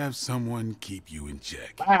good to have someone keep you in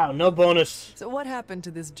check. Wow, no bonus. So what happened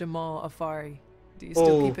to this Jamal Afari? Do you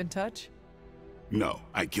still keep in touch? No,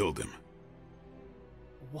 I killed him.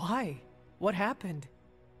 Why? What happened?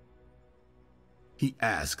 He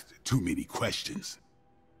asked too many questions.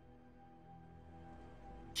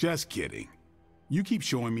 Just kidding. You keep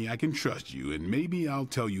showing me I can trust you, and maybe I'll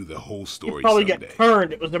tell you the whole story You probably someday. get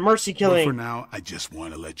turned. It was a mercy But killing. for now, I just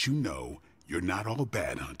want to let you know you're not all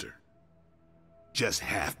bad, Hunter. Just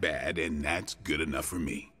half bad, and that's good enough for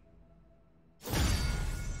me.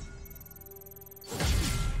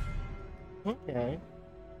 Okay.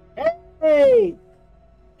 Hey!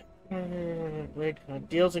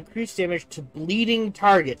 Deals increased damage to bleeding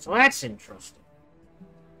targets. Well, that's interesting.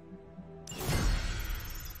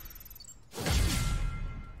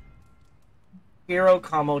 Hero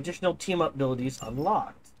combo, additional team-up abilities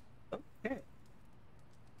unlocked. Okay.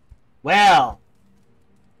 Well,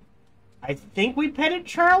 I think we petted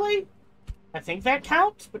Charlie. I think that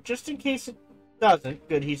counts, but just in case it doesn't,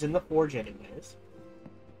 good, he's in the forge anyways.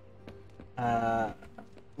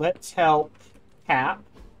 Let's help Cap.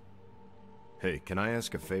 Hey, can I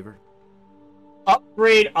ask a favor?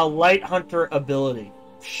 Upgrade a light hunter ability.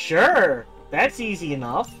 Sure, that's easy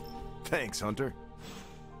enough. Thanks, Hunter.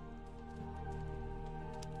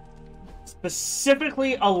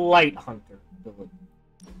 Specifically a light hunter ability.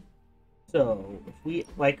 So, if we,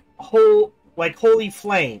 like Holy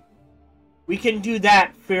Flame, we can do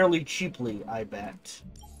that fairly cheaply, I bet.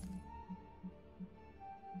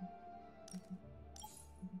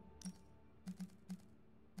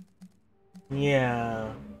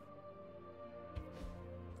 Yeah.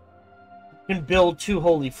 You can build 2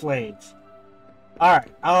 Holy Flames.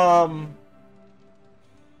 Alright,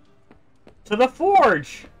 to the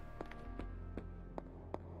forge!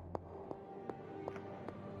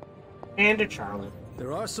 And to Charlie.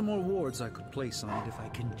 There are some more wards I could place on it if I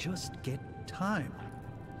can just get time.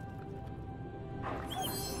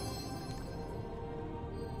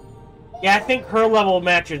 Yeah, I think her level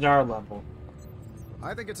matches our level.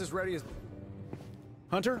 I think it's as ready as...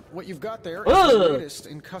 Hunter, what you've got there is the latest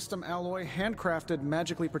in custom alloy, handcrafted,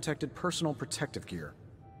 magically protected personal protective gear.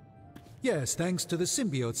 Yes, thanks to the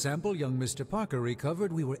symbiote sample young Mr. Parker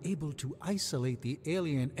recovered, we were able to isolate the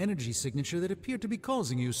alien energy signature that appeared to be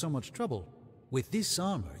causing you so much trouble. With this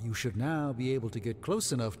armor, you should now be able to get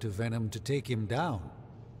close enough to Venom to take him down.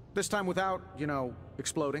 This time without, you know,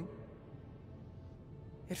 exploding.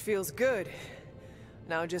 It feels good.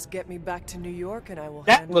 Now just get me back to New York and I will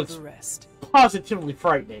That handle looks the rest. positively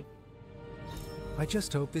frightening. I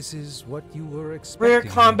just hope this is what you were expecting. Rare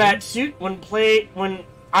combat suit. When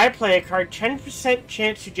I play a card, 10%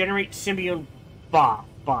 chance to generate symbiote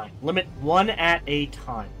bind. Limit 1 at a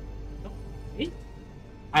time. Okay.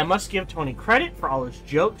 I must give Tony credit for all his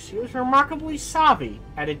jokes. He was remarkably savvy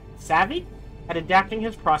at adapting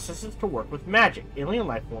his processes to work with magic, alien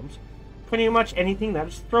life forms, pretty much anything that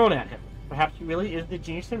is thrown at him. Perhaps he really is the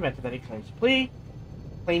genius inventor that he claims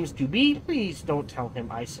to be. Please don't tell him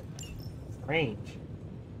I said that. Strange.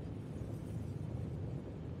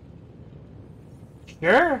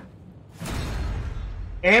 Sure.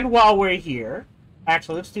 And while we're here,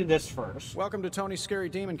 actually, let's do this first. Welcome to Tony's Scary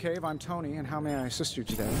Demon Cave. I'm Tony, and how may I assist you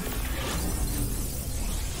today?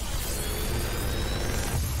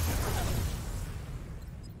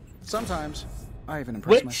 Sometimes, I even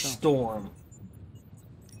impress Witch myself. Storm.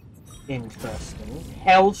 Interesting.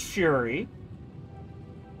 Hell's Fury.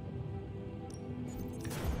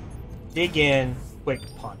 Dig in. Quick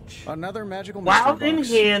Punch. Another magical While mystery in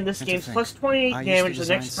box. hand, this And to game's think, plus 28 I damage used the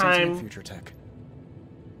to next design sentient time. future tech.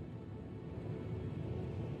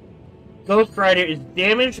 Ghost Rider is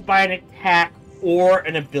damaged by an attack or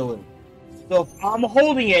an ability. So if I'm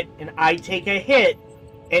holding it and I take a hit,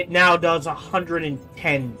 it now does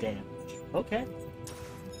 110 damage. Okay.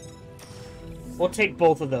 We'll take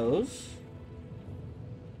both of those.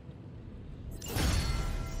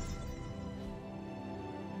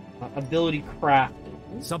 Ability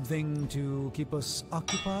crafting. Something to keep us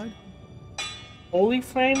occupied? Holy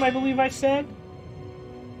Flame, I believe I said.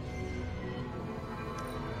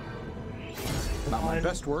 Not my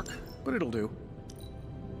best work, but it'll do.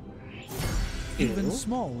 Even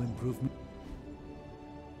small improvement.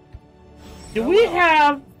 Do we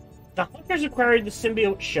have... The Hunters acquired the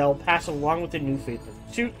symbiote shell, pass along with the new faithful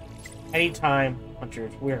suit anytime Hunter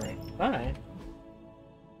is wearing. Alright.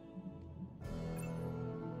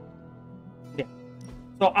 Yeah.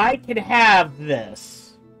 So I could have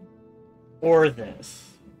this. Or this.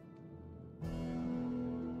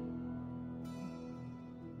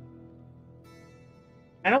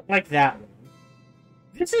 I don't like that one.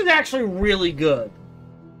 This is actually really good.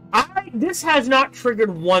 This has not triggered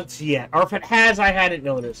once yet, or if it has, I hadn't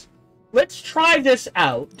noticed. Let's try this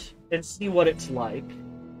out and see what it's like.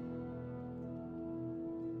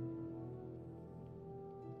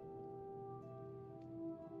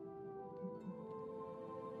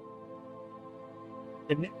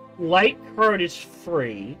 The light card is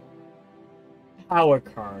free. Power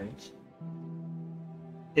cards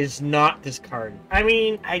is not discarded. I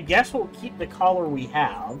mean, I guess we'll keep the collar we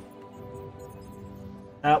have.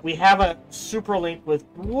 We have a super link with...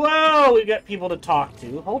 Whoa! We've got people to talk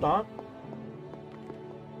to. Hold on.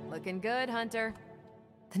 Looking good, Hunter.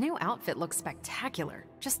 The new outfit looks spectacular.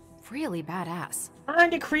 Just really badass.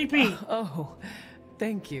 Kinda creepy. Oh,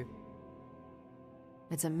 thank you.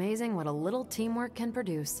 It's amazing what a little teamwork can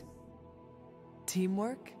produce.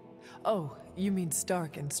 Teamwork? Oh, you mean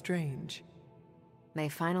Stark and Strange. They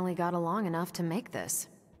finally got along enough to make this.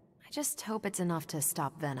 I just hope it's enough to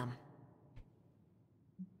stop Venom.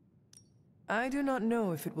 I do not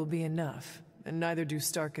know if it will be enough, and neither do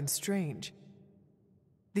Stark and Strange.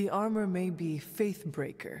 The armor may be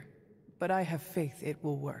faith-breaker, but I have faith it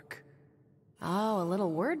will work. Oh, a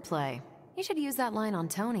little wordplay. You should use that line on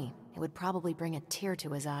Tony. It would probably bring a tear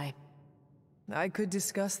to his eye. I could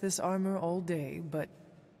discuss this armor all day, but...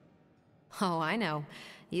 Oh, I know.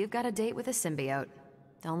 You've got a date with a symbiote.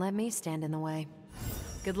 Don't let me stand in the way.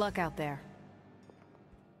 Good luck out there.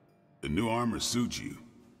 The new armor suits you.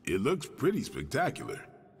 It looks pretty spectacular.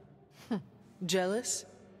 Jealous?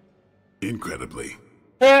 Incredibly.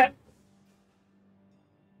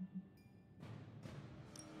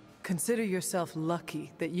 Consider yourself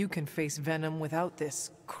lucky that you can face Venom without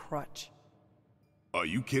this crutch. Are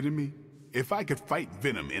you kidding me? If I could fight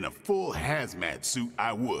Venom in a full hazmat suit,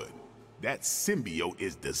 I would. That symbiote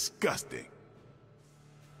is disgusting.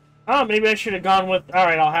 Oh, maybe I should have gone with...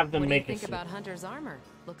 Alright, I'll have them make it. What do you think about Hunter's armor?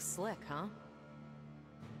 Looks slick, huh?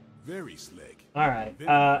 Very slick. Alright,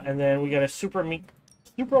 and then we got a super link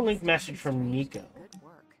message from Nico. Good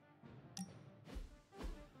work.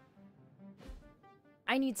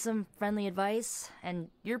 I need some friendly advice, and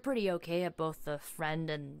you're pretty okay at both the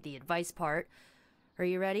friend and the advice part. Are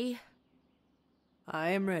you ready?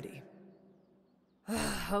 I am ready.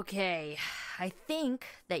 Okay, I think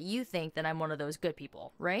that you think that I'm one of those good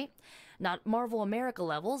people, right? Not Marvel America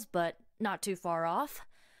levels, but not too far off.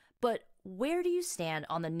 But where do you stand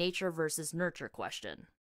on the nature versus nurture question?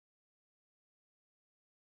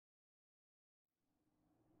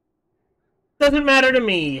 Doesn't matter to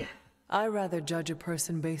me. I rather judge a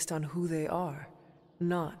person based on who they are,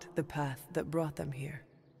 not the path that brought them here.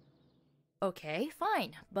 Okay,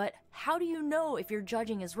 fine, but how do you know if your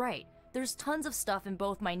judging is right? There's tons of stuff in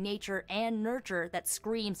both my nature and nurture that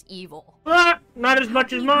screams evil. Not as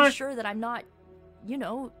much as I'm mine. sure that I'm not, you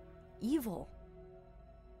know, evil.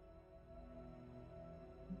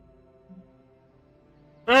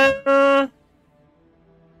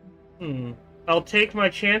 I'll take my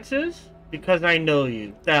chances because I know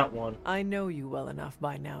you. That one. I know you well enough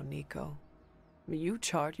by now, Nico. You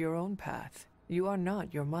chart your own path. You are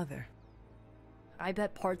not your mother. I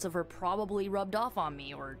bet parts of her probably rubbed off on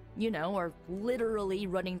me, or, you know, are literally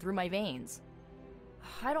running through my veins.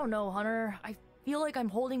 I don't know, Hunter. I feel like I'm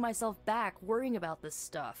holding myself back worrying about this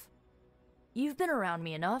stuff. You've been around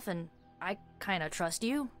me enough, and I kinda trust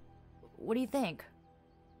you. What do you think?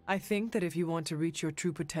 I think that if you want to reach your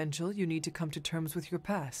true potential, you need to come to terms with your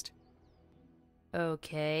past.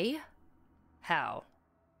 Okay. How?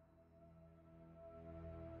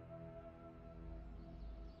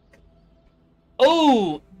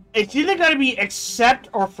 Oh, it's either gotta be accept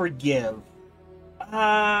or forgive.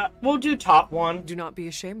 We'll do top one. Do not be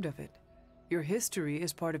ashamed of it. Your history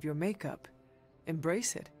is part of your makeup.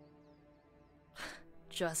 Embrace it.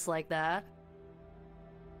 Just like that?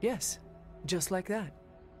 Yes, just like that.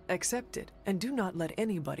 Accept it, and do not let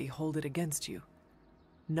anybody hold it against you.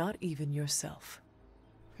 Not even yourself.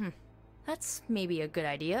 That's maybe a good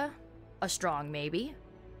idea. A strong maybe.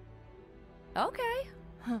 Okay.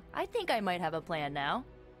 I think I might have a plan now.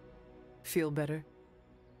 Feel better?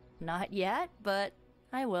 Not yet, but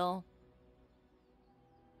I will.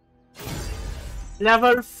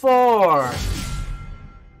 Level 4.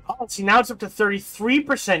 Oh, see, now it's up to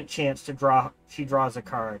 33% chance to draw. She draws a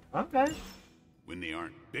card. Okay. When they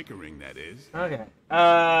aren't bickering, that is. Okay.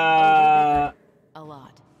 A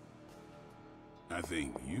lot. I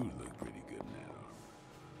think you look pretty good now.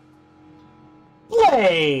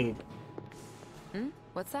 Blade.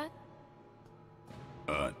 What's that?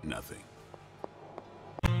 Nothing.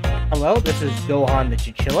 Hello, this is Gohan the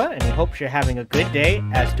Chinchilla, and we hope you're having a good day,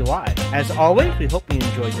 as do I. As always, we hope you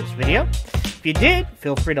enjoyed this video. If you did,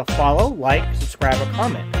 feel free to follow, like, subscribe, or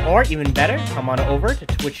comment. Or, even better, come on over to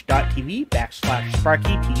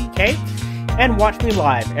twitch.tv/SparkyTDK and watch me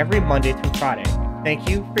live every Monday through Friday. Thank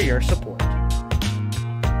you for your support.